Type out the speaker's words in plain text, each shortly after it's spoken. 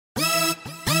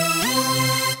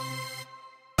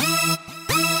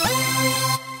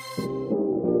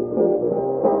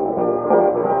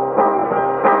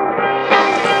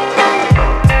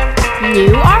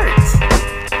to art.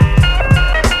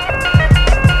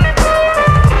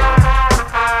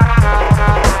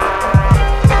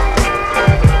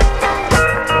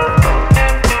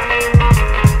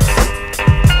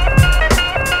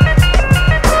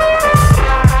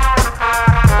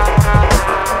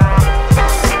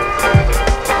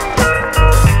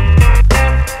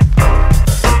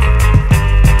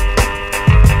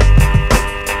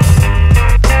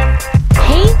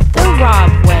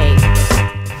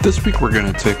 This week we're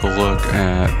going to take a look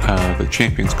at the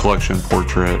Champions Collection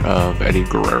portrait of Eddie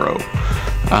Guerrero.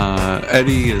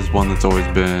 Eddie is one that's always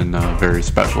been very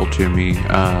special to me.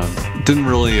 Didn't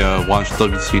really watch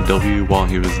WCW while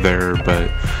he was there,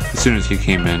 but as soon as he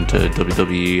came into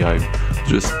WWE, I was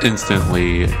just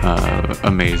instantly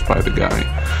amazed by the guy.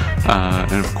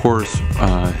 And of course,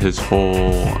 his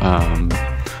whole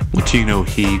Latino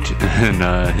heat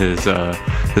and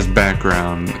his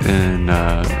background in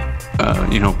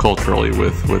culturally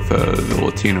with the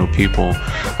Latino people.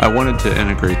 I wanted to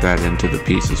integrate that into the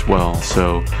piece as well.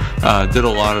 So did a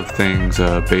lot of things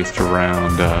based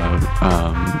around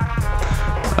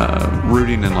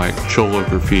rooting in like Cholo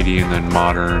graffiti and then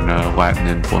modern Latin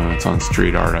influence on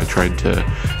street art. I tried to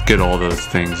get all those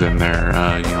things in there,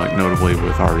 like notably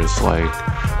with artists like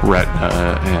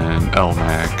Retna and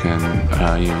Elmac,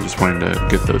 and just wanting to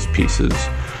get those pieces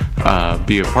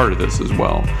be a part of this as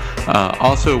well.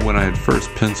 Also, when I had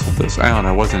first penciled this out,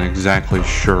 I wasn't exactly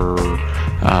sure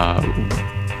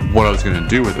what I was going to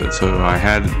do with it. So I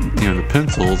had the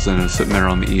pencils, and it was sitting there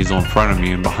on the easel in front of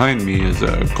me, and behind me is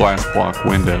a glass block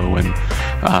window, and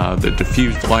the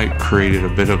diffused light created a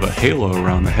bit of a halo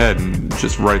around the head, and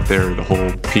just right there the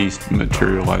whole piece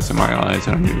materialized in my eyes,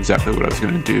 and I knew exactly what I was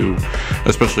going to do,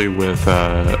 especially with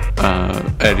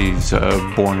Eddie's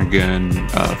born again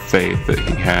faith that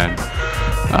he had.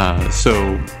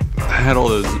 So I had all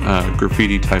those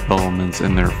graffiti type elements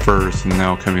in there first, and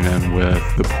now coming in with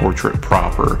the portrait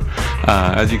proper.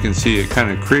 As you can see, it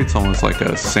kind of creates almost like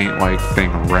a saint-like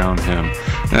thing around him,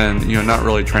 and not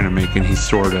really trying to make any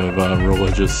sort of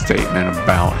religious statement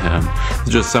about him.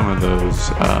 Just some of those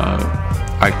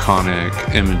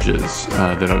iconic images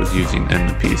that I was using in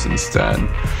the piece instead.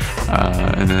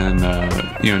 And then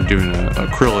doing an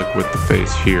acrylic with the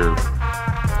face here.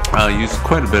 Used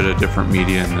quite a bit of different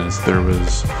media in this. There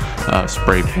was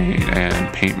spray paint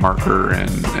and paint marker and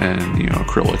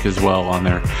acrylic as well on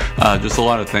there. Just a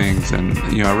lot of things, and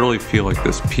I really feel like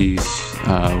this piece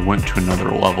went to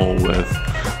another level with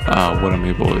what I'm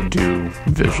able to do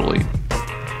visually.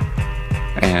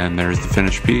 And there's the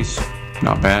finished piece.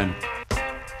 Not bad.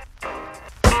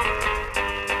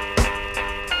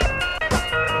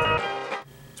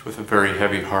 With a very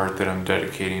heavy heart that I'm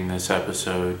dedicating this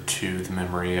episode to the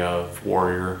memory of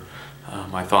Warrior.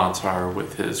 My thoughts are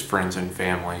with his friends and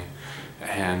family,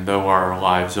 and though our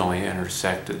lives only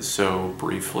intersected so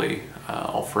briefly,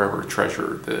 I'll forever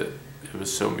treasure that it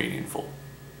was so meaningful.